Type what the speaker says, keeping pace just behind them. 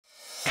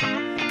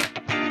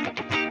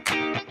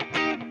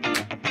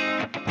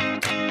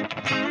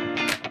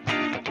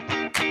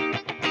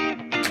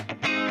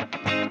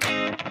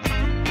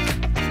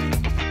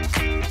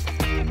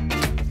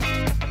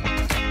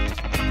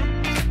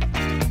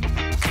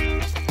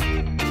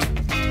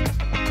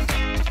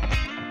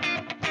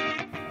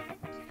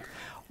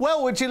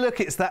Well, would you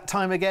look, it's that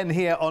time again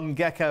here on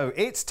Gecko.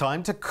 It's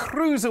time to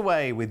cruise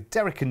away with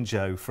Derek and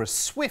Joe for a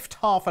swift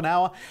half an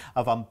hour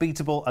of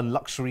unbeatable and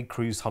luxury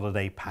cruise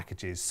holiday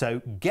packages. So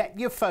get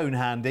your phone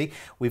handy.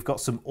 We've got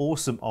some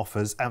awesome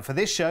offers. And for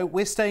this show,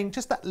 we're staying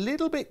just that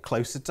little bit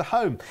closer to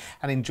home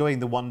and enjoying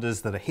the wonders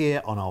that are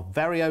here on our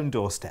very own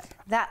doorstep.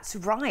 That's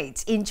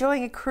right.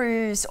 Enjoying a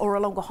cruise or a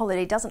longer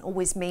holiday doesn't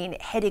always mean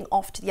heading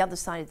off to the other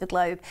side of the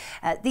globe.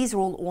 These are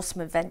all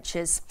awesome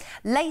adventures.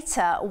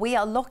 Later, we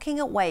are locking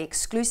away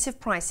exclusive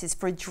prices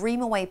for a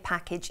Dream Away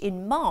package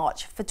in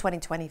March for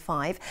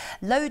 2025.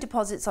 Low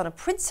deposits on a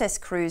Princess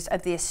cruise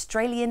of the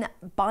Australian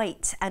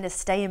Bight and a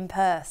stay in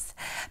Perth.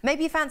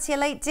 Maybe you fancy a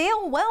late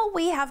deal? Well,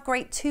 we have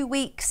great 2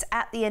 weeks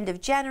at the end of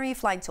January,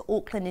 flying to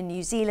Auckland in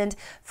New Zealand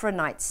for a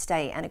night's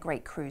stay and a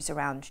great cruise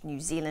around New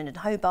Zealand and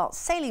Hobart,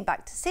 sailing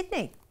back to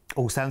Sydney.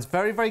 All sounds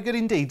very, very good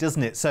indeed,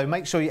 doesn't it? So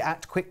make sure you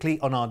act quickly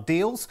on our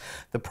deals.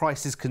 The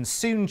prices can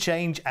soon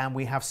change and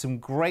we have some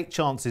great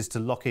chances to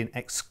lock in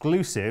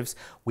exclusives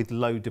with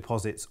low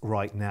deposits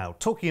right now.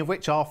 Talking of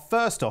which, our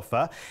first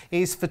offer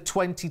is for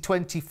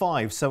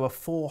 2025. So a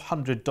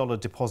 $400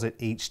 deposit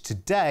each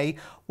today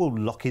will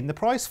lock in the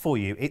price for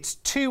you. It's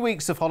 2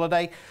 weeks of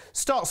holiday,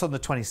 starts on the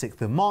 26th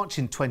of March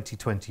in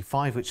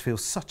 2025, which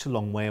feels such a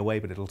long way away,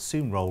 but it'll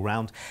soon roll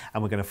round.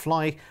 And we're going to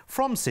fly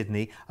from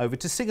Sydney over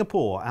to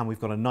Singapore, and we've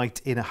got a night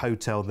in a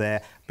hotel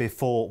there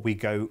before we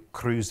go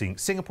cruising.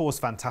 Singapore's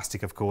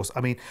fantastic, of course.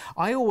 I mean,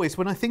 I always,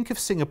 when I think of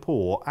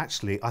Singapore,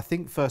 actually, I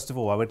think first of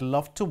all, I would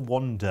love to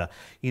wander,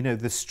 you know,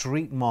 the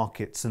street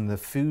markets and the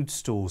food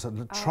stalls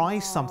and try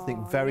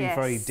something very,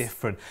 very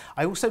different.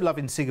 I also love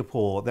in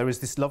Singapore, there is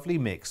this lovely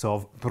mix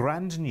of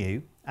brand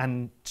new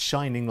and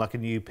shining like a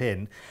new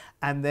pin,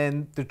 and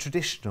then the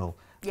traditional.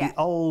 The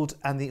old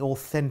and the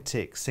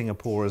authentic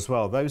Singapore as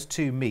well. Those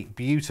two meet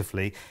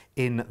beautifully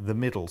in the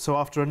middle. So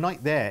after a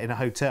night there in a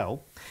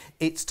hotel,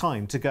 it's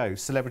time to go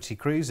celebrity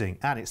cruising,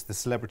 and it's the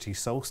Celebrity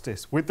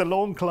Solstice with the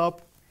Lawn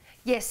Club.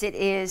 Yes, it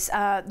is.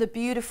 The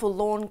beautiful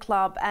Lawn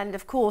Club. And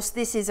of course,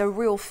 this is a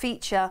real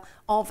feature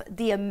of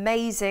the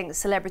amazing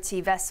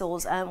celebrity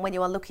vessels. When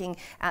you are looking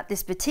at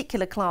this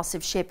particular class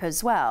of ship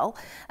as well,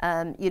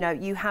 you know,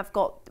 you have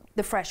got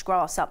the fresh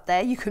grass up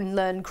there. You can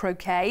learn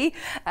croquet.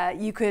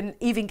 You can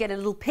even get a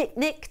little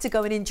picnic to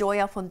go and enjoy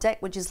up on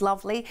deck, which is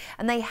lovely.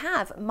 And they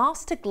have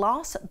master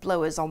glass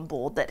blowers on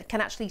board that can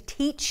actually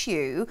teach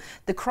you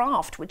the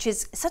craft, which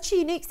is such a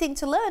unique thing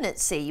to learn at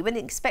sea. You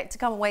wouldn't expect to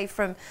come away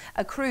from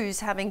a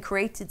cruise having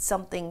created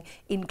something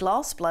in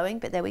glass blowing,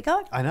 but there we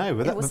go. I know,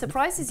 but it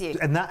surprises you.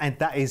 And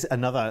that is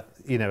another,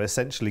 you know,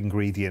 essential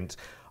ingredient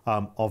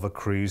of a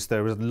cruise.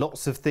 There are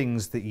lots of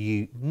things that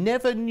you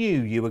never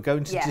knew you were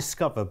going to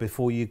discover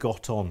before you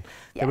got on.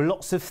 There are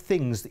lots of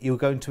things that you were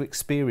going to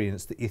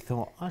experience that you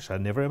thought, actually, I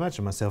never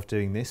imagined myself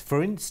doing this.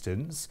 For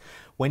instance,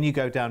 when you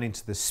go down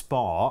into the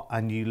spa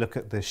and you look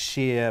at the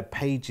sheer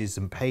pages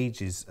and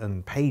pages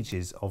and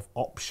pages of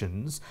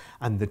options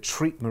and the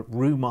treatment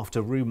room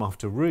after room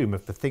after room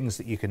of the things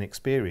that you can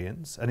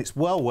experience, and it's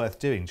well worth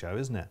doing, Joe,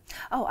 isn't it?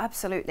 Oh,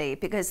 absolutely,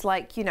 because,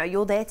 like, you know,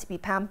 you're there to be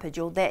pampered,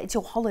 you're there, it's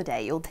your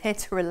holiday, you're there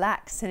to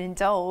relax and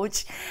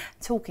indulge.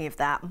 Talking of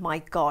that, my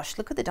gosh,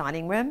 look at the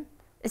dining room.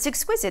 It's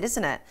exquisite,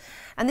 isn't it?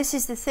 And this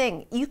is the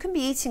thing, you can be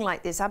eating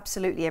like this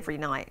absolutely every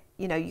night.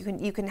 You know,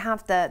 you can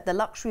have the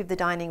luxury of the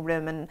dining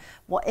room and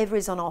whatever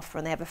is on offer,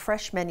 and they have a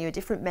fresh menu, a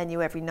different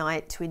menu every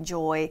night to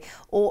enjoy.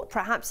 Or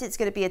perhaps it's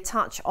going to be a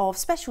touch of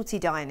specialty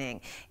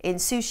dining in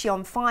Sushi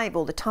on Five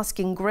or the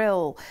Tuscan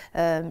Grill,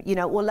 you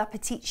know, or La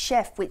Petite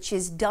Chef, which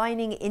is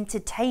dining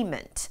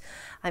entertainment.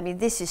 I mean,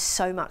 this is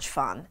so much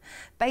fun.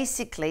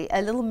 Basically,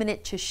 a little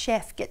miniature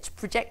chef gets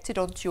projected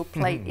onto your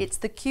plate. It's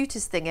the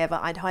cutest thing ever.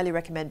 I'd highly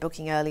recommend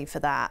booking early for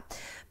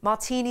that.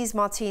 Martinis.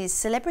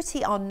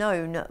 Celebrity are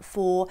known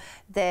for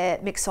their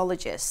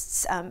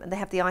mixologists. They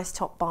have the ice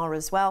top bar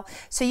as well.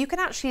 So you can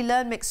actually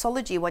learn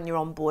mixology when you're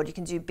on board. You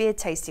can do beer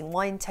tasting,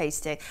 wine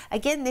tasting.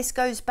 Again, this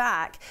goes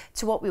back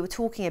to what we were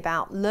talking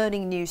about,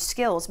 learning new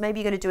skills.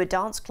 Maybe you're going to do a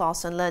dance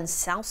class and learn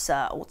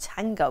salsa or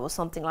tango or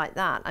something like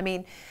that. I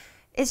mean,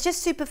 it's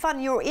just super fun.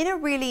 You're in a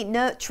really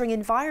nurturing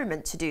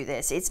environment to do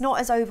this. It's not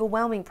as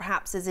overwhelming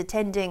perhaps as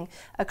attending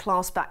a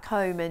class back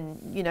home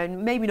and, you know,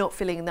 maybe not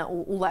feeling that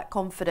all that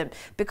confident,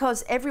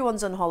 because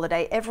everyone's on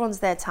holiday, everyone's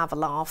there to have a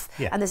laugh,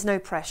 and there's no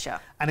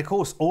pressure. And of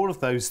course, all of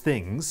those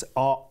things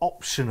are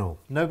optional.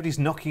 Nobody's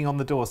knocking on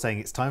the door saying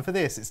it's time for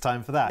this, it's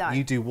time for that. No.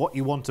 You do what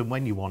you want and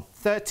when you want.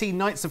 13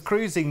 nights of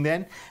cruising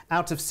then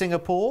out of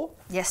Singapore.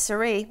 Yes,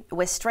 sirree.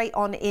 We're straight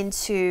on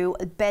into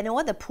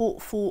Benua, the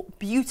port for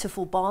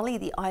beautiful Bali,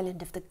 the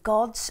island of the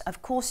gods.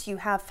 Of course, you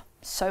have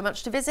so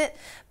much to visit,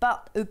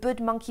 but Ubud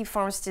Monkey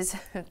Forest is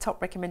a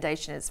top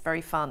recommendation. It's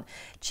very fun.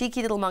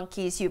 Cheeky little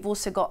monkeys. You've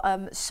also got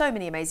so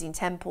many amazing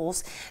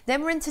temples.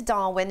 Then we're into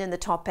Darwin in the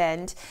top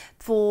end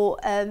for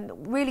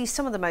really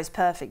some of the most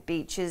perfect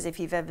beaches. If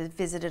you've ever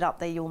visited up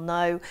there, you'll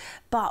know.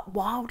 But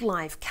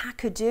wildlife,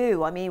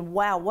 Kakadu. I mean,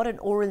 wow, what an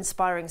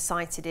awe-inspiring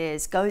sight it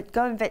is. Go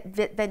and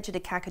venture to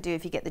Kakadu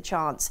if you get the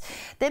chance.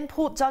 Then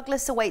Port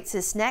Douglas awaits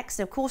us next.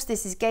 And of course,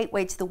 this is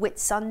gateway to the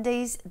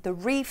Whitsundays, the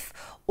Reef,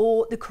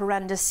 or the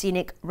Coranda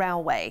Scenic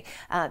Railway.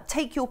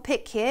 Take your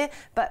pick here,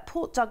 but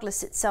Port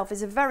Douglas itself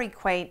is a very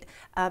quaint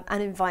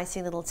and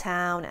inviting little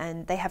town,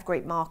 and they have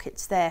great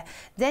markets there.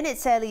 Then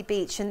it's Airlie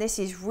Beach, and this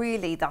is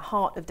really the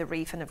heart of the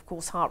reef, and of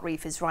course Hart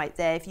Reef is right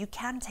there. If you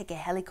can take a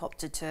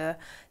helicopter tour,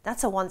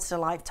 that's a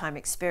once-in-a-lifetime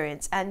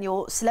experience, and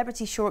your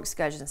Celebrity Shore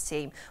Excursions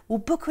team will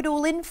book it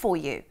all in for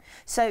you.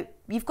 So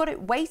you've got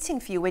it waiting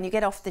for you when you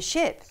get off the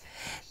ship.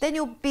 Then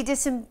you'll be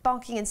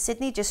disembarking in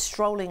Sydney, just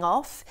strolling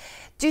off.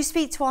 Do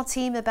speak to our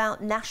team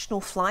about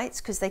national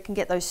flights because they can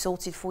get those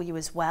sorted for you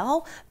as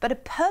well. But a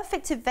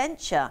perfect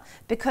adventure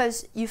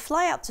because you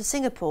fly out to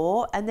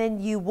Singapore and then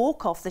you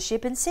walk off the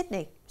ship in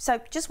Sydney. So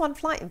just one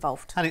flight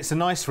involved. And it's a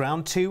nice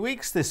round 2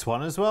 weeks, this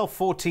one as well.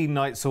 14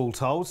 nights all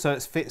told, so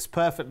it fits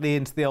perfectly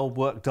into the old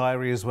work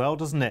diary as well,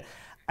 doesn't it?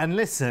 And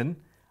listen,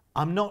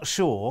 I'm not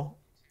sure,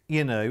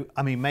 you know,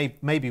 I mean,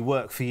 maybe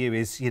work for you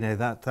is, you know,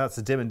 that's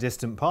a dim and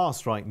distant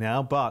past right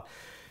now, but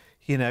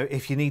you know,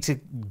 if you need to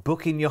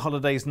book in your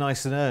holidays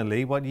nice and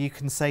early, well, you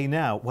can say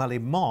now, well,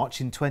 in March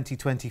in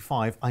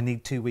 2025, I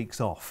need 2 weeks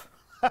off.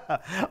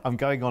 I'm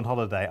going on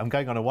holiday. I'm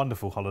going on a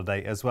wonderful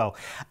holiday as well.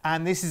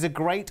 And this is a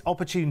great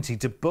opportunity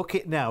to book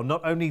it now,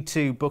 not only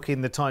to book in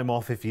the time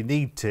off if you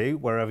need to,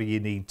 wherever you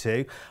need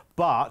to,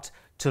 but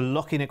to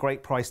lock in a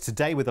great price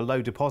today with a low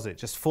deposit.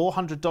 Just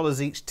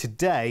 $400 each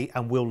today,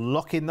 and we'll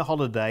lock in the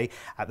holiday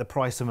at the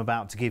price I'm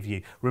about to give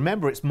you.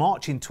 Remember, it's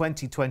March in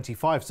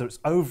 2025, so it's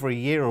over a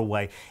year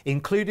away.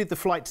 Included the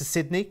flight to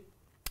Sydney,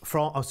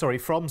 from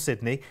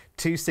Sydney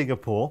to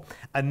Singapore,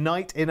 a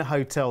night in a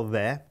hotel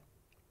there.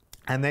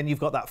 And then you've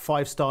got that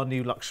 5-star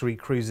new luxury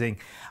cruising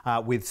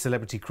with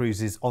Celebrity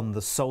Cruises on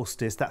the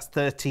Solstice. That's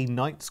 13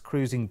 nights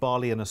cruising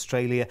Bali and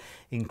Australia,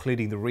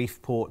 including the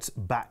reef ports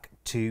back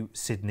to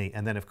Sydney.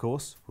 And then, of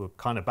course, we're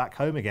kind of back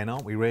home again,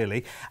 aren't we,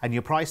 really? And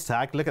your price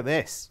tag, look at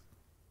this.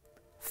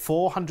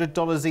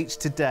 $400 each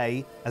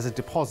today as a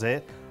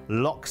deposit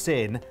locks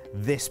in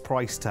this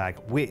price tag,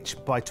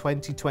 which by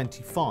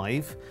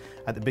 2025,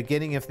 at the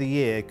beginning of the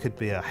year, could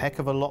be a heck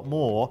of a lot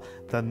more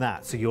than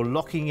that. So you're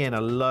locking in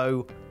a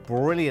low,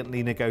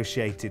 brilliantly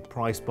negotiated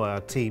price by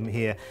our team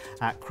here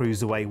at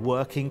CruiseAway,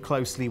 working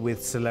closely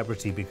with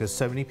Celebrity, because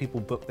so many people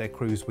book their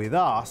cruise with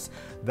us.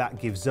 That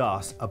gives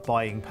us a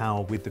buying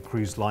power with the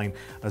cruise line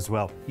as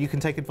well. You can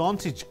take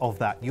advantage of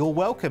that. You're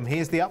welcome.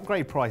 Here's the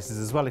upgrade prices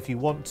as well if you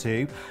want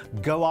to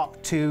go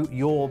up to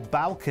your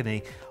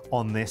balcony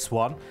on this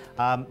one.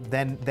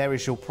 Then there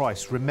is your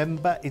price.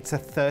 Remember, it's a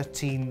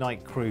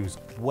 13-night cruise.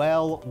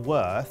 Well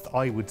worth,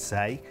 I would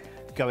say,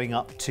 going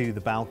up to the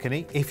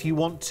balcony. If you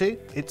want to,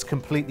 it's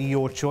completely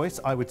your choice.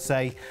 I would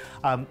say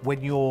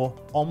when you're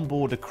on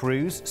board a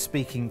cruise,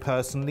 speaking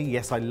personally,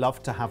 yes, I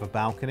love to have a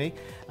balcony.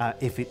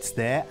 If it's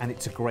there and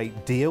it's a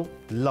great deal,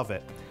 love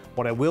it.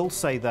 What I will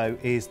say though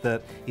is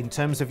that in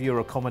terms of your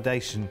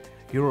accommodation,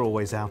 you're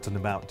always out and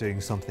about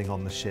doing something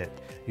on the ship.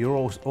 You're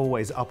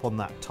always up on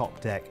that top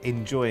deck,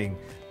 enjoying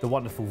the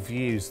wonderful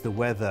views, the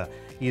weather,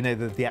 you know,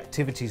 the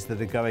activities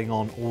that are going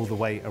on all the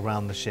way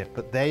around the ship.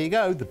 But there you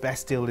go, the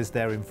best deal is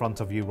there in front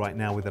of you right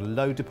now with a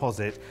low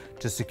deposit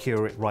to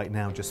secure it right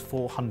now, just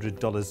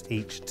 $400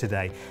 each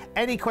today.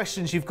 Any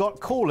questions you've got,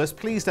 call us.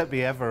 Please don't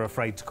be ever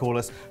afraid to call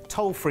us.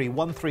 Toll free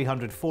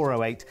 1300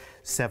 408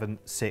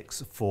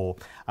 764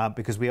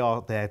 because we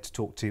are there to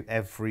talk to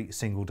every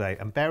single day.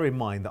 And bear in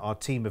mind that our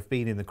team have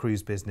been in the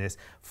cruise business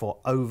for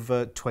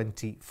over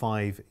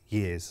 25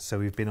 years. So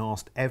we've been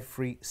asked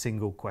every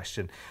single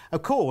question.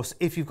 Of course,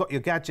 if you've got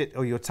your gadget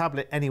or your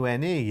tablet anywhere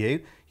near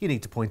you, you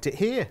need to point it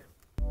here.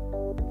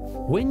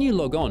 When you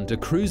log on to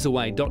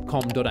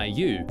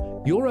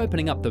cruiseaway.com.au, you're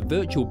opening up the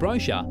virtual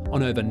brochure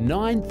on over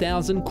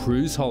 9,000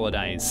 cruise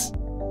holidays.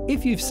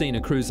 If you've seen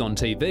a cruise on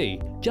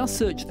TV, just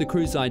search the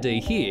cruise ID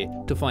here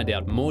to find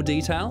out more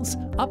details,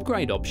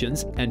 upgrade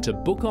options, and to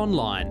book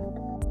online.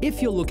 If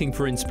you're looking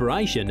for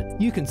inspiration,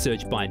 you can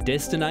search by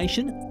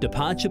destination,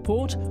 departure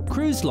port,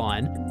 cruise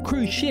line,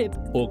 cruise ship,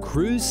 or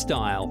cruise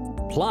style.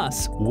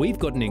 Plus, we've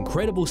got an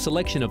incredible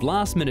selection of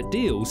last-minute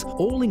deals,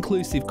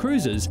 all-inclusive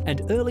cruises,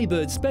 and early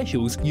bird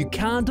specials you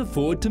can't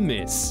afford to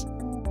miss.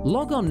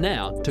 Log on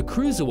now to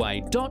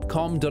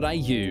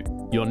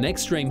cruiseaway.com.au. Your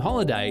next dream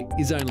holiday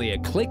is only a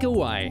click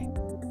away.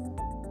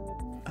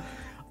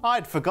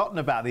 I'd forgotten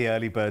about the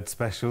early bird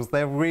specials.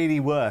 They're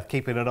really worth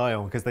keeping an eye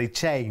on because they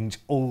change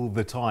all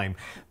the time.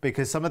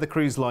 Because some of the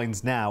cruise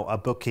lines now are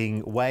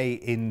booking way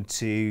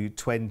into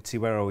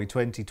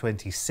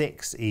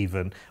 2026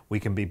 even.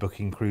 We can be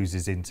booking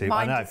cruises into.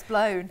 Mind I know. is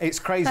blown. It's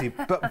crazy.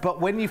 but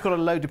when you've got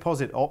a low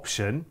deposit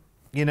option,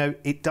 you know,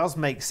 it does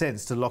make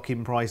sense to lock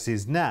in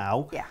prices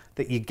now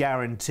that you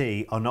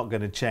guarantee are not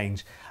going to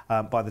change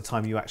by the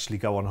time you actually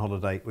go on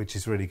holiday, which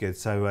is really good.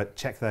 So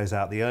check those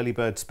out, the early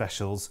bird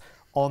specials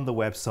on the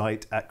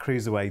website at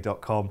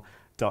cruiseaway.com.au.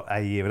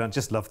 And I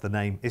just love the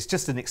name. It's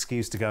just an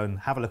excuse to go and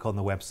have a look on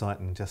the website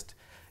and just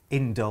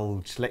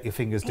indulge, let your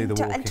fingers do the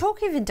walking. And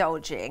talking of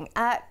indulging,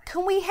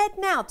 can we head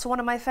now to one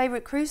of my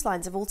favourite cruise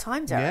lines of all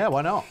time, Derek? Yeah,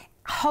 why not?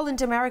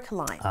 Holland America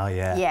Line. Oh,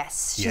 yeah.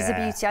 Yes, she's a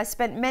beauty. I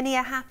spent many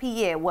a happy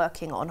year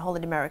working on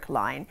Holland America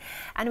Line,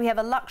 and we have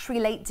a luxury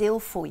late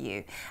deal for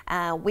you,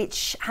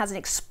 which has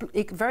a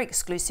very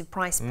exclusive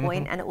price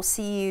point, and it will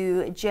see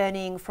you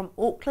journeying from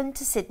Auckland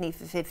to Sydney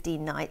for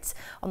 15 nights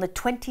on the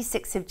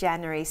 26th of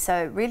January.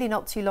 So really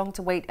not too long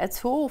to wait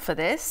at all for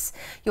this.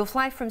 You'll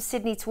fly from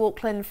Sydney to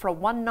Auckland for a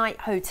one-night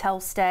hotel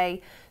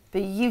stay.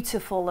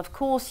 Beautiful. Of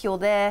course, you're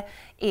there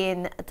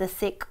in the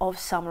thick of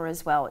summer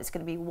as well. It's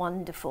going to be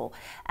wonderful.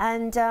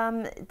 And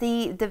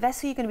the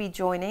vessel you're going to be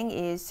joining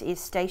is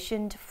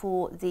stationed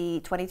for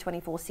the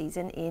 2024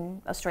 season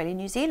in Australia,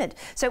 New Zealand.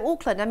 So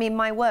Auckland, I mean,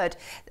 my word,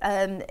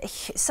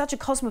 such a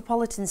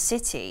cosmopolitan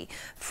city,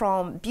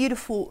 from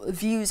beautiful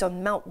views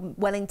on Mount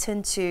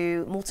Wellington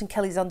to Moulton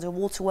Kelly's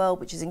underwater world,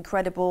 which is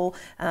incredible.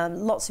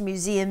 Lots of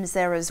museums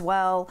there as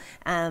well.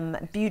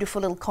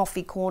 Beautiful little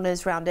coffee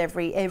corners around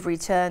every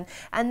turn.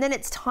 And then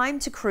it's time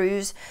to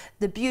cruise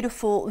the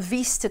beautiful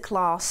Vista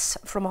class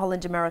from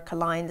Holland America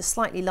Line, the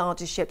slightly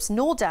larger ships,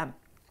 Noordam.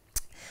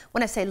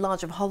 When I say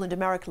large of Holland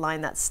America Line,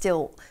 that's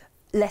still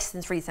less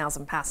than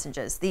 3,000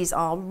 passengers. These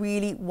are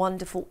really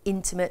wonderful,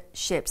 intimate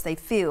ships. They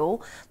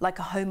feel like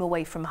a home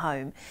away from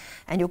home.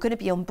 And you're going to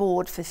be on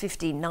board for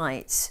 40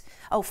 nights,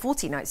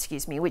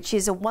 excuse me, which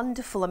is a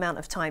wonderful amount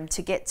of time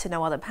to get to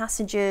know other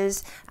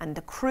passengers and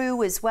the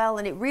crew as well.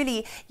 And it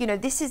really, you know,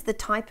 this is the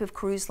type of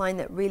cruise line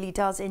that really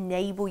does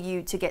enable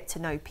you to get to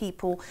know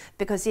people,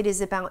 because it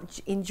is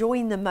about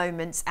enjoying the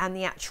moments and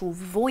the actual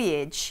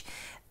voyage,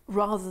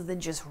 rather than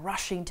just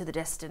rushing to the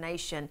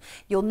destination.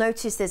 You'll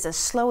notice there's a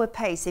slower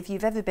pace. If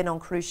you've ever been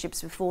on cruise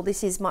ships before,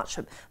 this is much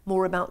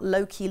more about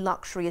low-key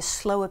luxury, a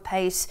slower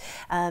pace.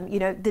 You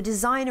know, the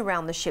design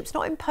around the ship's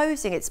not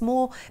imposing, it's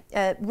more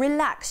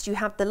relaxed. You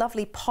have the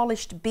lovely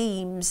polished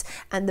beams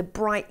and the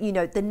bright, you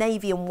know, the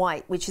navy and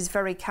white, which is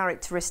very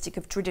characteristic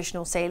of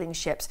traditional sailing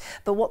ships.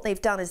 But what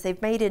they've done is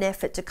they've made an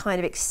effort to kind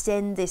of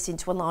extend this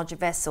into a larger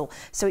vessel.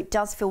 So it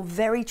does feel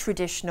very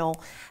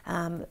traditional.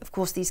 Of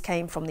course, these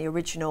came from the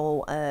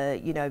original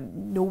you know,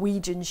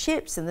 Norwegian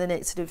ships, and then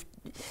it sort of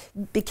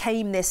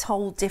became this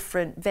whole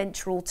different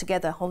venture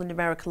altogether, Holland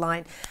America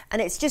Line,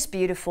 and it's just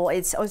beautiful.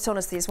 It's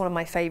honestly, it's one of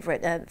my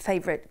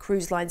favorite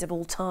cruise lines of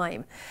all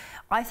time.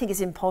 I think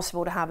it's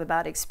impossible to have a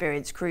bad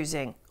experience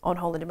cruising on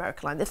Holland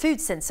America Line. The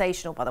food's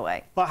sensational, by the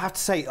way. But I have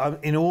to say,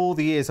 in all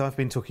the years I've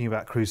been talking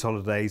about cruise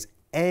holidays,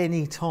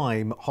 any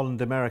time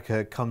Holland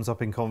America comes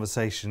up in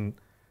conversation,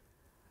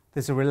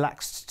 there's a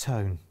relaxed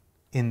tone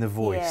in the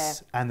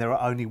voice, and there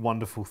are only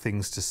wonderful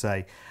things to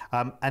say.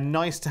 And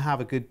nice to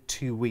have a good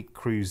 2-week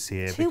cruise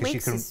here, because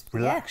you can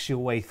relax your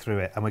way through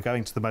it. And we're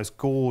going to the most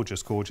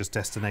gorgeous, gorgeous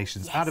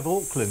destinations. Out of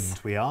Auckland,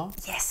 we are.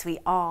 Yes, we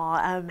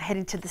are.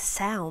 Heading to the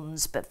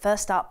Sounds. But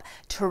first up,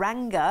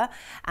 Tauranga,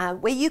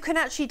 where you can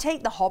actually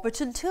take the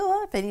Hobbiton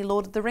tour, if any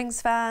Lord of the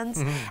Rings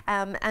fans.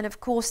 And of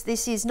course,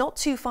 this is not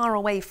too far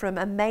away from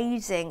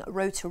amazing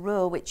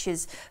Rotorua, which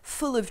is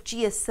full of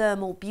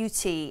geothermal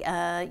beauty.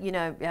 You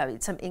know,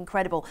 it's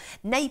incredible.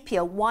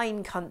 Napier,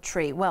 wine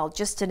country. Well,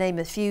 just to name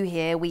a few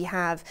here, we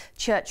have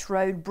Church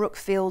Road,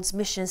 Brookfields,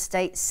 Mission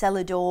Estate,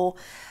 Celador.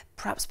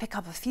 Perhaps pick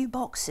up a few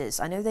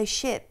boxes. I know they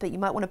ship, but you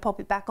might want to pop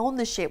it back on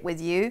the ship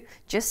with you,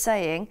 just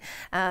saying,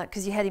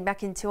 because you're heading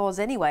back into Oz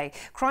anyway.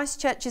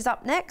 Christchurch is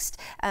up next,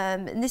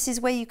 and this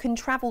is where you can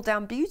travel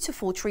down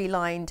beautiful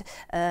tree-lined,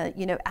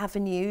 you know,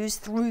 avenues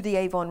through the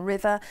Avon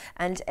River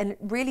and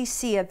really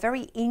see a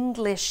very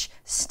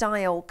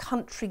English-style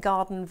country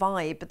garden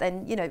vibe, but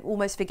then, you know,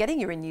 almost forgetting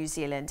you're in New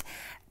Zealand.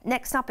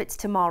 Next up, it's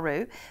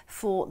Timaru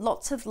for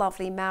lots of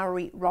lovely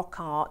Maori rock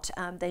art.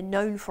 They're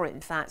known for it,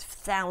 in fact,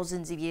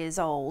 thousands of years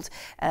old.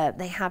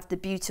 They have the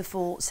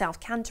beautiful South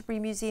Canterbury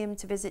Museum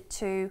to visit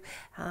too,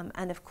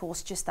 and of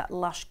course, just that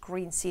lush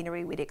green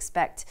scenery we'd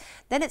expect.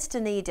 Then it's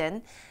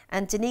Dunedin,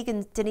 and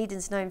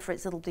Dunedin's known for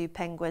its little blue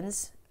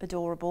penguins.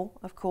 Adorable,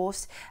 of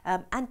course,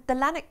 and the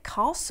Lanark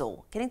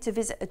Castle, getting to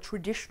visit a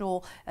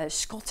traditional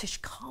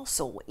Scottish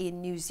castle in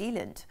New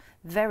Zealand.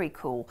 Very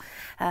cool.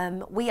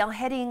 We are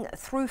heading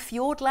through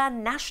Fiordland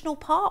National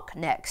Park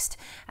next,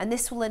 and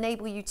this will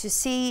enable you to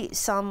see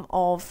some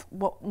of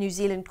what New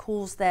Zealand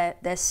calls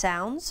their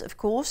sounds, of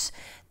course,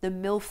 the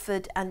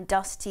Milford and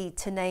Dusty,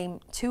 to name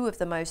two of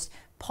the most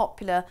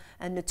popular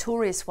and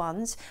notorious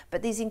ones.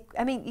 But these,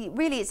 I mean,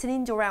 really it's an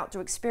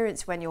indoor-outdoor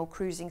experience when you're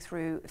cruising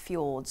through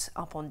fjords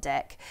up on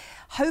deck.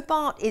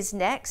 Hobart is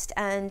next,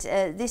 and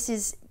this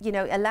is, you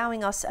know,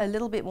 allowing us a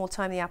little bit more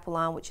time in the Apple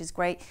Isle, which is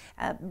great.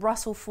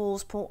 Russell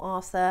Falls, Port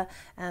Arthur,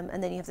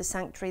 and then you have the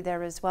Sanctuary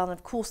there as well. And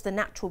of course, the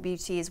natural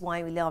beauty is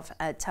why we love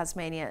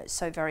Tasmania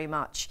so very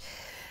much.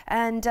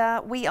 And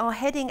we are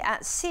heading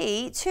at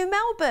sea to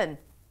Melbourne.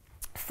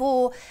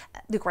 for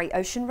the Great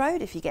Ocean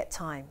Road if you get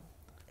time.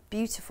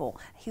 Beautiful.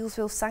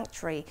 Hillsville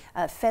Sanctuary,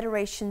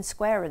 Federation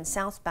Square and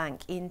South Bank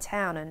in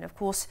town, and of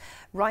course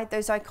ride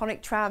those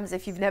iconic trams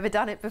if you've never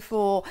done it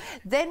before.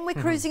 Then we're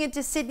cruising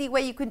into Sydney,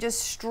 where you can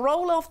just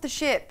stroll off the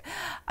ship.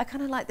 I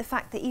kind of like the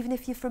fact that even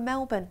if you're from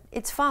Melbourne,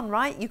 it's fun,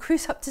 right? You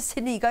cruise up to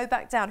Sydney, you go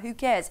back down, who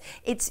cares?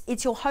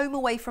 It's your home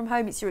away from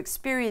home. It's your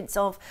experience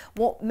of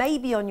what may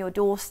be on your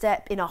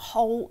doorstep in a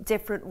whole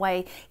different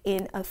way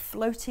in a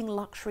floating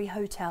luxury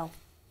hotel.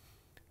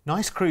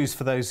 Nice cruise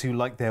for those who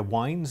like their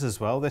wines as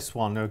well. This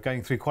one, we're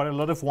going through quite a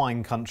lot of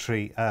wine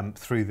country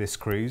through this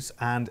cruise.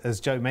 And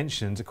as Joe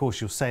mentioned, of course,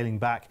 you're sailing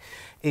back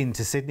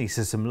into Sydney.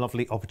 So some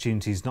lovely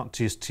opportunities, not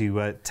just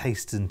to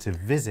taste and to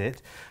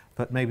visit,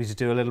 but maybe to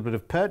do a little bit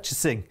of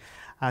purchasing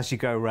as you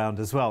go around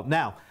as well.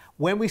 Now,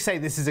 when we say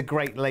this is a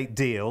great late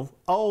deal,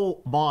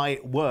 oh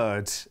my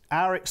word,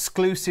 our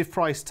exclusive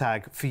price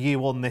tag for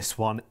you on this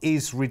one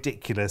is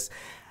ridiculous.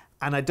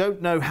 And I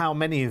don't know how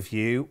many of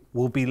you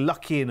will be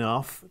lucky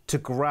enough to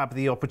grab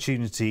the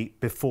opportunity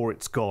before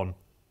it's gone.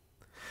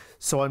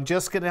 So I'm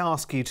just going to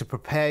ask you to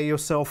prepare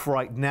yourself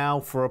right now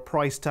for a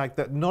price tag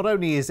that not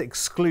only is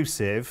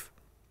exclusive,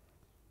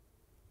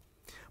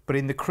 but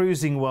in the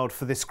cruising world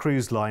for this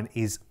cruise line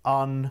is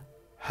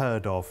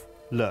unheard of.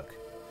 Look.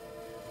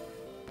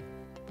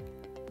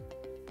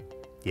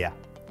 Yeah.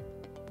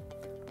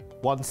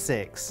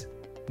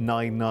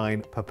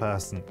 1699 per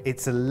person.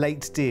 It's a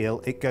late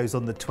deal. It goes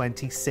on the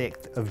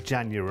 26th of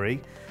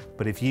January.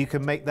 But if you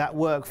can make that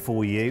work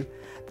for you,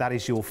 that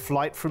is your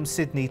flight from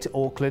Sydney to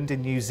Auckland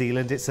in New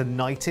Zealand. It's a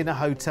night in a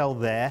hotel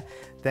there.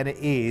 Then it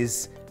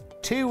is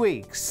 2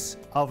 weeks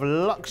of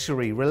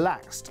luxury,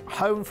 relaxed,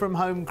 home from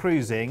home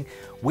cruising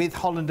with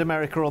Holland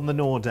America on the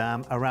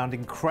Noordam around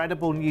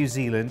incredible New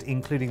Zealand,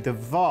 including the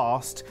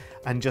vast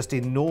and just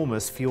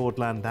enormous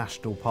Fiordland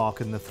National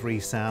Park and the Three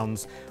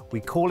Sounds. We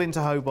call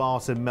into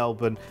Hobart and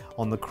Melbourne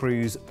on the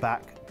cruise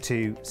back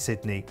to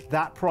Sydney.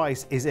 That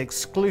price is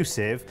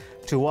exclusive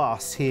to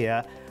us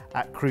here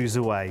at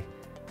CruiseAway.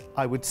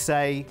 I would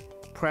say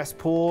press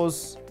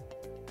pause,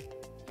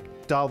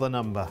 dial the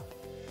number.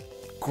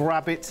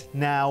 Grab it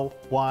now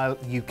while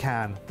you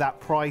can. That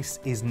price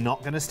is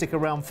not going to stick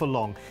around for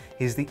long.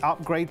 Here's the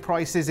upgrade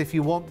prices if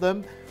you want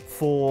them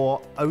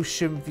for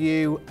ocean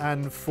view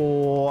and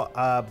for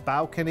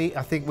balcony.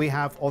 I think we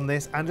have on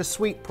this, and a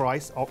suite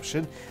price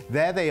option.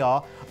 There they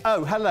are.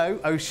 Oh, hello,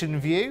 ocean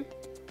view.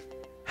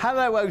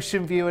 Hello,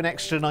 ocean view, an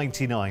extra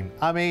 99.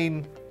 I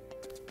mean,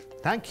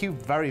 thank you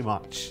very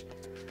much.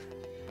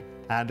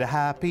 And a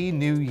happy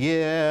new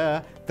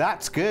year.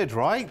 That's good,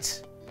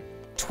 right?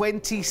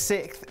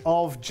 26th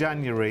of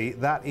January,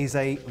 that is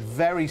a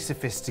very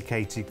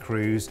sophisticated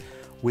cruise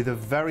with a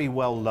very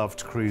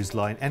well-loved cruise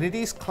line, and it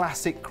is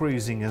classic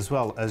cruising as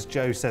well. As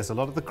Joe says, a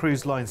lot of the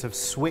cruise lines have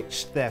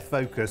switched their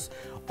focus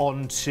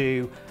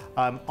onto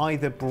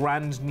either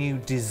brand new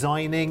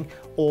designing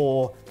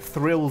or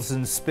thrills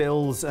and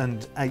spills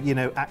and you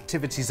know,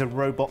 activities of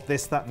robot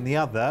this, that and the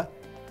other.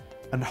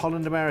 And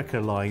Holland America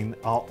Line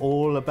are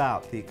all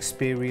about the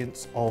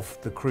experience of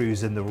the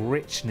cruise and the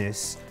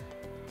richness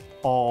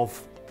of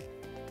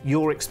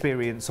your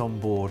experience on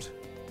board.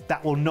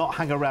 That will not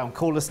hang around.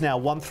 Call us now,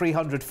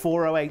 1300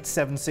 408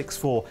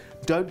 764.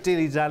 Don't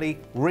dilly-dally,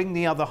 ring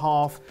the other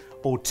half,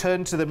 or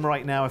turn to them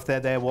right now if they're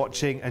there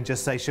watching and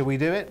just say, shall we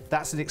do it?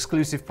 That's an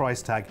exclusive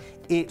price tag.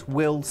 It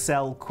will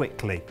sell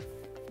quickly.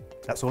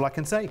 That's all I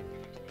can say.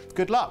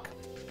 Good luck.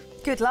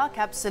 Good luck,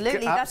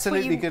 absolutely.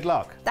 Absolutely, good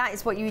luck. That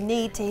is what you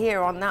need to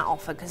hear on that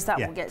offer, because that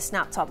will get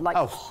snapped up like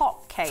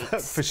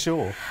hotcakes. For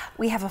sure.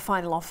 We have a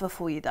final offer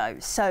for you though.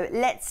 So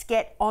let's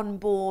get on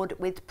board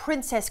with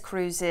Princess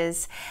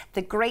Cruises,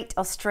 the Great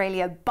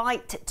Australia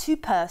Bight to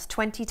Perth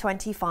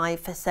 2025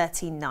 for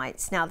 13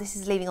 nights. Now this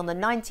is leaving on the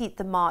 19th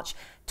of March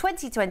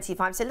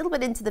 2025, so a little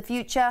bit into the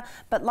future,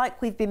 but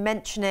like we've been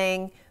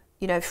mentioning,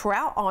 you know,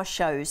 throughout our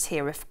shows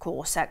here, of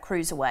course, at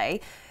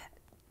CruiseAway,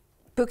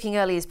 booking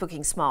early is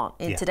booking smart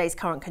in today's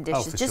current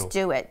conditions. Just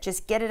do it.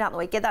 Just get it out of the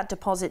way. Get that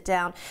deposit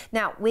down.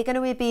 Now, we're going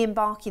to be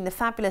embarking the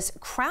fabulous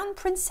Crown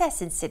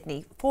Princess in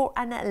Sydney for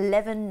an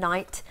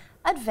 11-night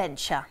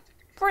adventure.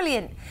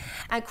 Brilliant.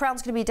 And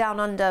Crown's going to be down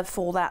under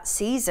for that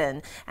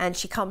season, and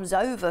she comes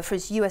over for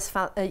his US,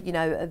 you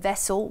know, a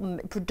vessel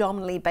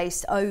predominantly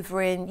based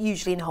over in,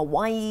 usually in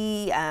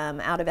Hawaii,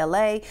 out of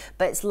LA.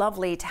 But it's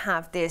lovely to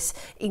have this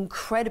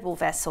incredible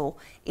vessel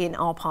in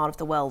our part of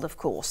the world, of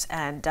course.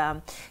 And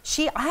I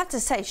have to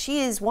say,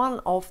 she is one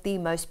of the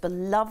most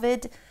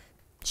beloved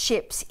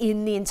ships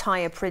in the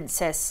entire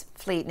Princess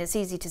fleet, and it's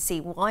easy to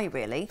see why,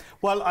 really.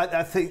 Well,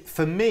 I think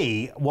for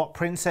me, what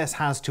Princess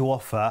has to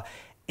offer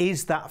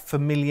is that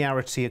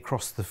familiarity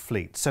across the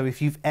fleet. So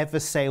if you've ever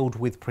sailed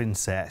with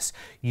Princess,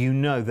 you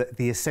know that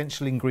the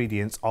essential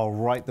ingredients are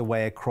right the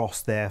way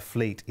across their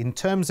fleet. In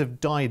terms of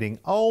dining,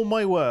 oh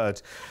my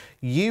word,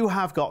 you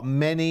have got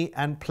many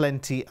and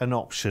plenty an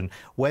option.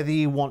 Whether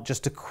you want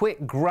just a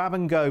quick grab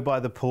and go by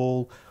the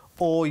pool,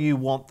 or you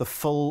want the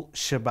full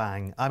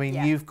shebang. I mean,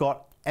 you've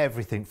got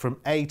everything from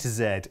A to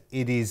Z.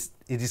 It is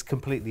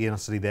completely and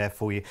utterly there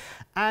for you.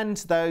 And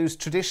those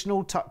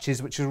traditional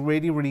touches which are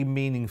really, really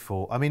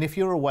meaningful. I mean, if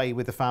you're away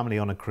with the family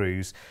on a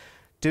cruise,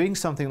 doing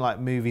something like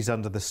Movies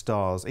Under the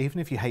Stars,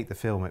 even if you hate the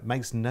film, it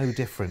makes no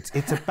difference.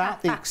 It's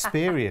about the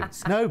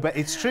experience. No, but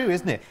it's true,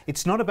 isn't it?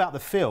 It's not about the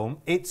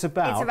film, it's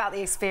about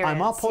the experience.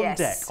 I'm up on yes.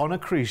 deck on a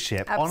cruise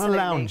ship, Absolutely. on a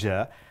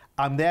lounger.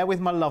 I'm there with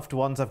my loved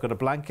ones. I've got a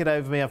blanket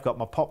over me. I've got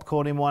my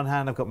popcorn in one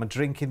hand. I've got my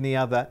drink in the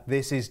other.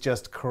 This is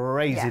just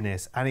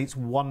craziness, and it's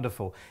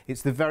wonderful.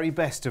 It's the very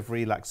best of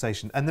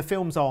relaxation. And the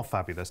films are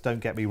fabulous,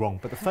 don't get me wrong.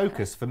 But the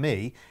focus for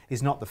me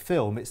is not the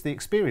film, it's the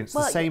experience.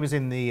 Well, the same as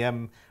in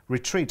the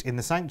retreat in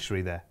the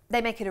sanctuary there.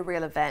 They make it a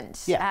real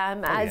event.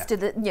 Yeah. As do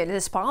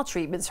the spa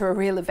treatments are a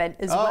real event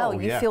as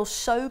well. You feel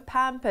so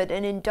pampered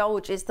and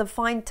indulged. It's the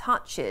fine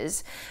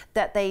touches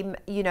that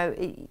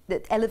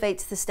that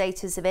elevates the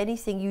status of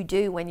anything you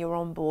do when you're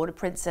on board a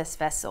Princess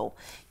vessel.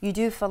 You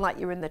do feel like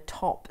you're in the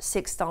top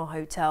 6-star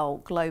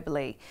hotel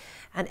globally,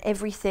 and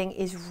everything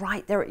is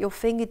right there at your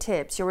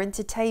fingertips. Your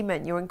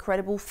entertainment, your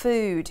incredible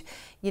food.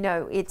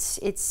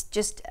 It's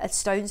just a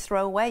stone's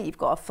throw away. You've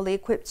got a fully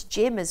equipped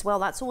gym as well.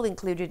 That's all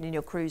included in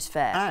your cruise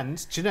fare.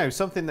 And do you know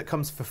something that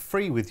comes for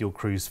free with your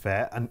cruise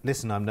fare? And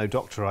listen, I'm no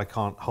doctor, I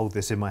can't hold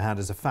this in my hand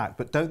as a fact,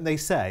 but don't they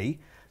say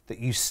that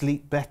you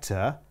sleep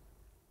better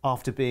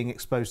after being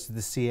exposed to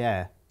the sea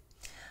air?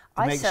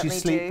 It makes you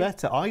sleep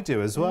better. I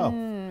do as well.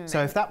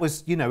 So if that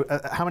was,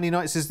 how many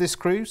nights is this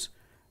cruise?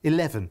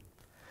 11.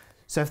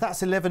 So if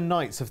that's 11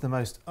 nights of the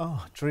most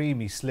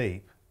dreamy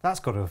sleep, that's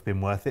got to have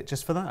been worth it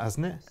just for that,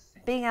 hasn't it?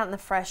 Being out in the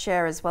fresh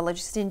air as well,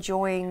 just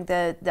enjoying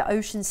the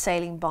ocean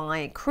sailing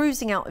by,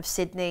 cruising out of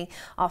Sydney.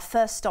 Our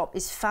first stop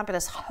is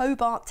fabulous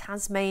Hobart,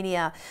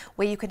 Tasmania,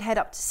 where you can head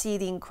up to see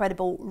the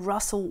incredible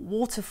Russell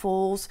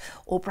waterfalls,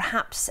 or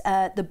perhaps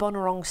the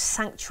Bonorong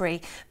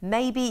Sanctuary.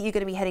 Maybe you're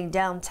going to be heading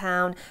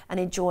downtown and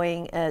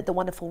enjoying the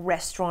wonderful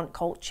restaurant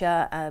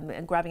culture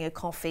and grabbing a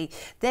coffee.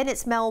 Then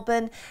it's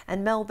Melbourne,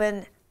 and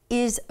Melbourne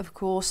is, of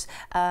course,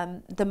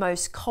 the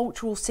most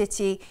cultural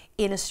city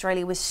in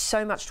Australia, with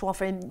so much to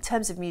offer in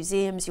terms of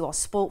museums. You are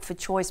spoilt for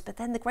choice. But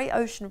then the Great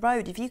Ocean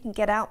Road, if you can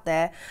get out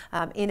there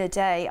in a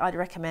day, I'd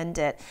recommend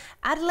it.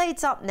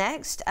 Adelaide's up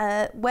next,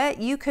 where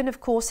you can, of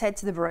course, head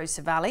to the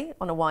Barossa Valley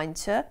on a wine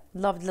tour.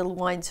 Lovely little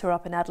wine tour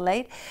up in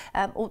Adelaide.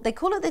 They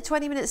call it the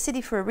 20-minute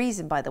city for a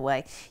reason, by the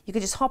way. You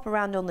can just hop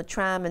around on the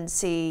tram and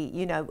see,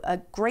 a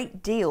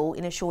great deal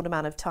in a short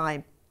amount of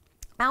time.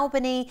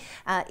 Albany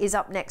is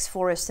up next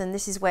for us, and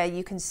this is where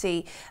you can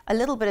see a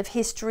little bit of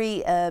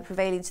history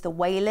prevailing to the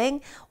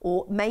whaling,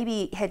 or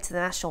maybe head to the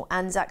National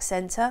Anzac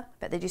Centre.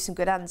 Bet they do some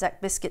good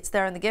Anzac biscuits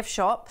there in the gift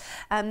shop.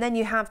 And then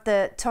you have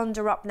the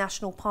Tundarup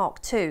National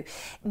Park too.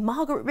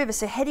 Margaret River,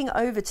 so heading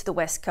over to the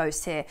west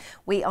coast here,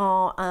 we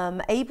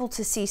are able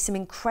to see some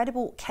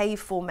incredible cave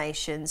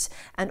formations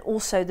and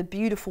also the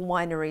beautiful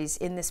wineries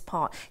in this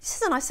part. This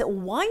is a nice little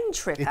wine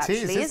trip,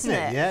 actually, isn't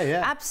it?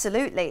 Yeah.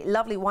 Absolutely.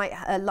 Lovely white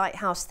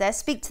lighthouse there.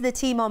 Speak to the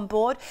team on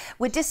board.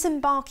 We're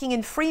disembarking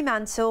in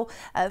Fremantle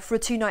for a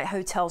 2-night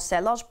hotel stay.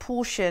 A large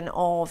portion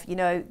of,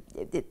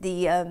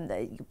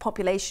 the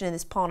population in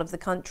this part of the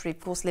country,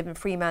 of course, live in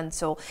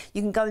Fremantle.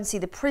 You can go and see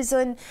the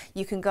prison.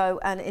 You can go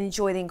and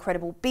enjoy the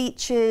incredible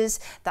beaches,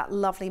 that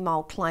lovely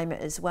mild climate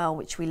as well,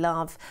 which we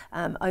love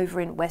over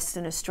in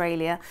Western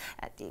Australia.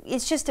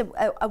 It's just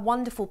a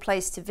wonderful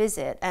place to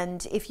visit.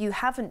 And if you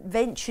haven't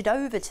ventured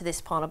over to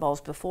this part of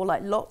Oz before,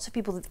 like lots of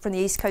people from the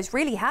East Coast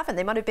really haven't,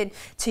 they might have been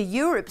to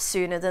Europe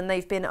sooner than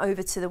they've been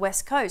over to the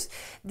West Coast.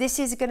 This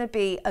is going to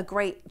be a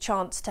great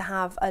chance to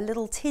have a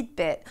little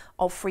tidbit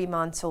of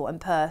Fremantle and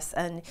Perth,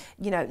 and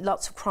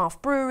lots of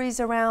craft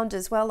breweries around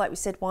as well, like we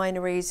said,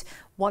 wineries.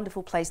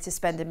 Wonderful place to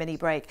spend a mini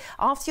break.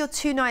 After your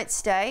 2-night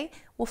stay,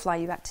 we'll fly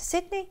you back to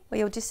Sydney, where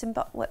you'll leave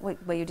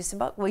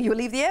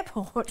the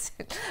airport.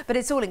 But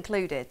it's all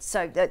included.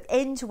 So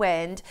end to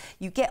end,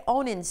 you get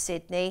on in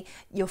Sydney,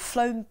 you're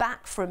flown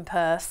back from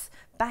Perth,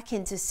 back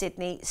into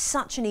Sydney.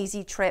 Such an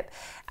easy trip,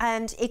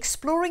 and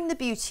exploring the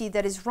beauty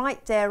that is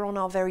right there on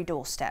our very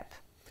doorstep.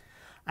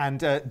 And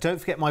don't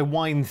forget my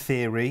wine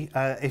theory.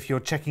 If you're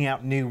checking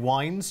out new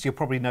wines, you'll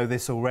probably know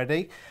this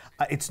already.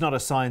 It's not a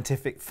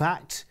scientific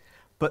fact,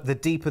 but the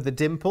deeper the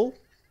dimple,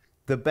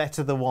 the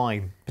better the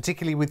wine,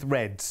 particularly with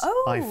reds.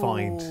 I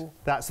find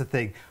that's the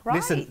thing. Right.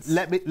 Listen,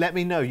 let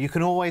me know. You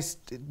can always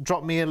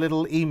drop me a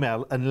little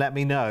email and let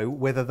me know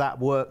whether that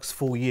works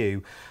for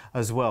you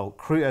as well.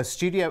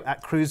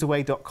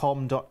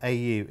 studio@cruiseaway.com.au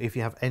if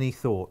you have any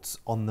thoughts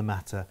on the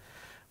matter.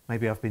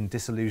 Maybe I've been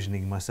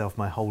disillusioning myself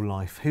my whole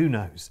life. Who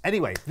knows?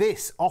 Anyway,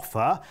 this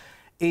offer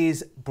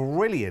is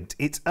brilliant.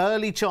 It's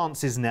early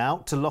chances now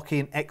to lock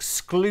in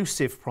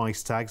exclusive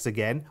price tags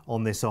again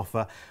on this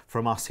offer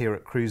from us here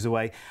at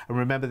CruiseAway. And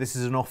remember, this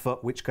is an offer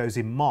which goes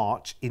in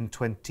March in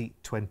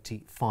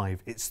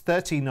 2025. It's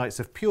 13 nights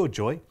of pure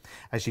joy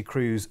as you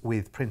cruise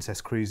with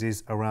Princess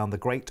Cruises around the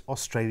Great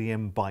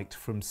Australian Bight,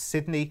 from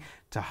Sydney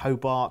to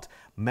Hobart,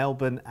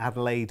 Melbourne,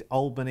 Adelaide,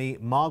 Albany,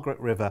 Margaret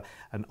River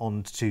and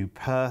on to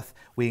Perth.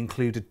 We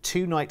include a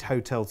 2-night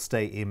hotel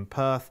stay in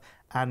Perth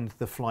and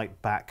the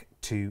flight back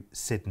to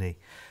Sydney.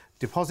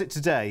 Deposit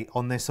today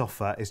on this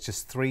offer is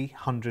just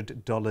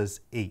 $300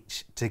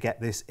 each to get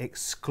this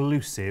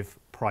exclusive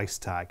price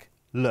tag.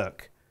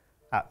 Look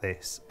at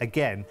this.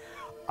 Again,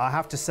 I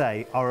have to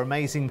say, our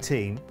amazing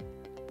team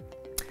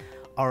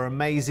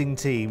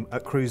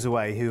at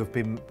CruiseAway, who have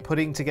been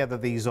putting together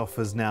these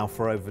offers now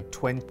for over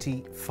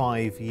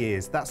 25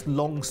 years. That's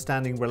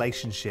long-standing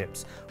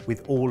relationships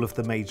with all of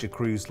the major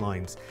cruise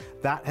lines.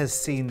 That has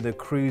seen the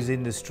cruise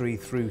industry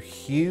through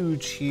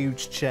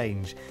huge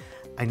change.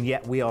 And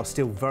yet we are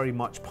still very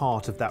much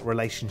part of that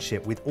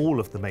relationship with all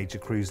of the major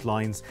cruise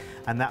lines.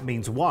 And that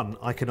means, one,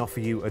 I can offer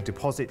you a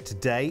deposit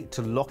today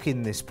to lock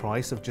in this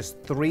price of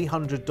just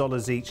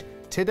 $300 each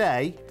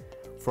today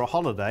for a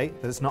holiday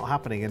that's not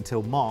happening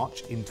until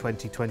March in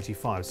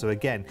 2025. So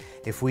again,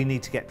 if we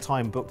need to get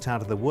time booked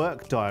out of the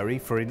work diary,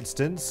 for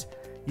instance,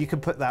 you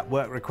can put that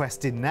work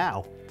request in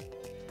now,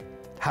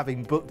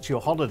 having booked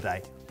your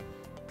holiday.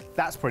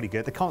 That's pretty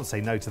good. They can't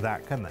say no to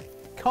that, can they?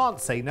 Can't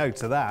say no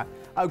to that.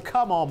 Oh,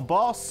 come on,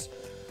 boss.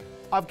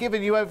 I've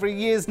given you over a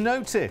year's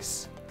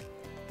notice.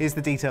 Here's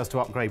the details to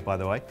upgrade, by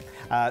the way.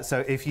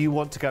 So if you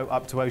want to go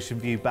up to Ocean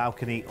View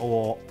balcony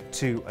or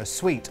to a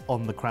suite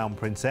on the Crown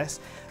Princess,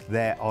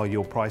 there are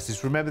your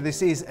prices. Remember,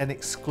 this is an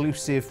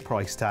exclusive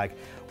price tag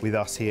with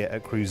us here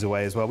at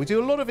CruiseAway as well. We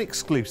do a lot of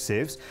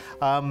exclusives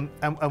and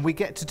we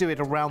get to do it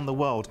around the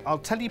world. I'll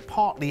tell you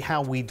partly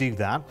how we do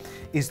that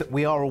is that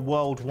we are a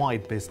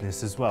worldwide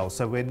business as well.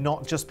 So we're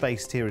not just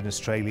based here in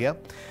Australia.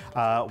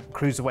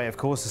 CruiseAway, of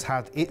course, has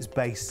had its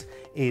base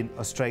in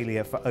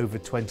Australia for over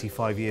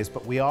 25 years,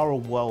 but we are a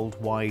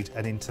worldwide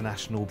and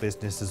international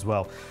business as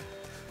well.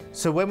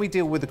 So when we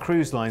deal with the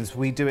cruise lines,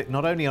 we do it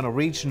not only on a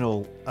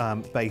regional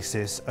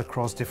basis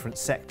across different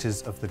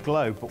sectors of the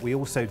globe, but we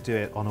also do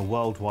it on a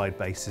worldwide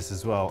basis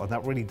as well. And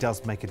that really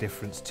does make a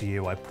difference to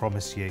you, I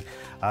promise you.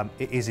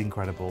 It is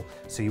incredible.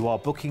 So you are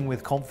booking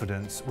with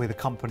confidence with a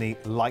company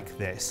like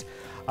this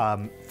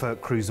for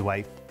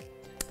CruiseAway,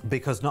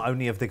 because not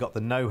only have they got the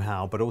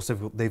know-how, but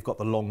also they've got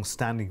the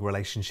long-standing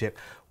relationship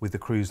with the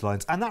cruise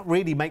lines. And that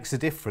really makes a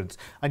difference.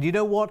 And you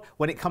know what?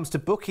 When it comes to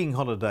booking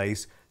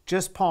holidays,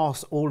 just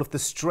pass all of the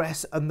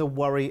stress and the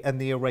worry and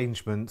the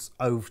arrangements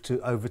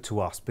over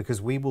to us,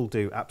 because we will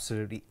do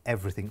absolutely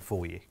everything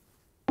for you.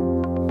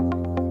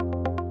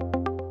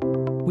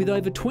 With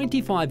over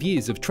 25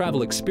 years of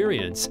travel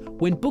experience,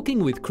 when booking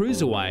with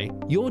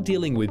CruiseAway, you're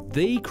dealing with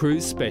the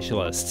cruise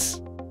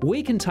specialists.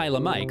 We can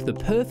tailor-make the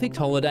perfect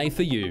holiday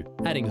for you,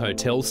 adding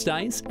hotel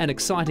stays and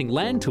exciting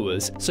land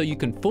tours so you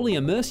can fully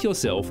immerse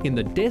yourself in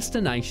the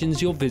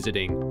destinations you're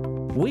visiting.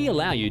 We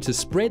allow you to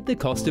spread the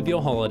cost of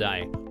your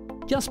holiday.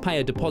 Just pay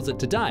a deposit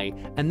today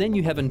and then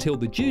you have until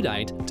the due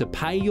date to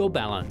pay your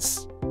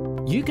balance.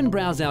 You can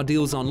browse our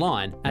deals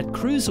online at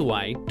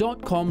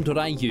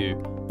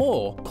cruiseaway.com.au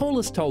or call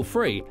us toll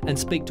free and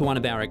speak to one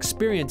of our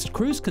experienced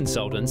cruise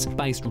consultants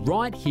based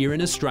right here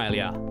in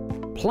Australia.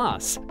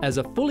 Plus, as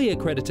a fully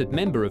accredited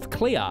member of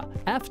CLIA,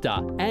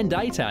 AFTA and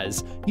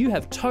ATAS, you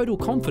have total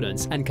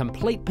confidence and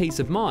complete peace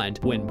of mind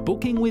when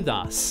booking with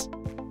us.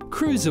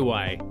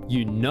 CruiseAway,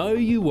 you know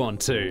you want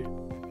to.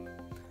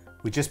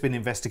 We've just been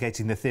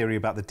investigating the theory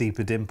about the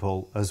deeper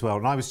dimple as well.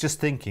 And I was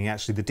just thinking,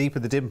 actually, the deeper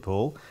the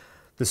dimple,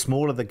 the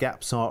smaller the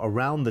gaps are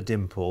around the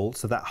dimple,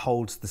 so that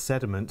holds the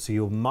sediment, so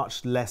you're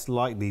much less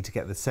likely to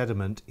get the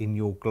sediment in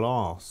your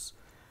glass.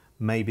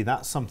 Maybe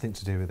that's something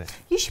to do with it.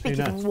 You should be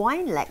giving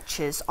wine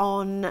lectures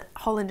on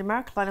Holland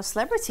America Line of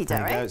Celebrity,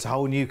 Derek. There you go. It's a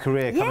whole new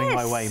career coming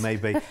my way,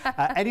 maybe.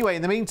 Anyway,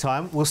 in the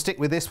meantime, we'll stick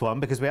with this one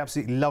because we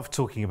absolutely love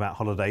talking about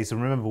holidays.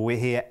 And remember, we're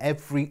here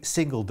every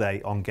single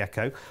day on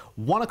Gecko,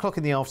 1 o'clock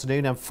in the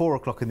afternoon and 4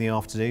 o'clock in the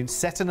afternoon.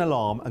 Set an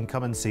alarm and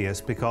come and see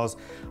us, because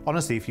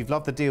honestly, if you've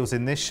loved the deals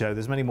in this show,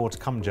 there's many more to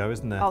come, Jo,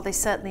 isn't there? Oh, they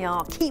certainly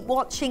are. Keep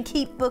watching,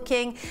 keep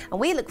booking, and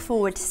we look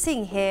forward to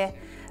seeing you here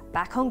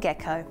back on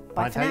Gecko.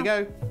 Bye for now.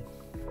 There you go.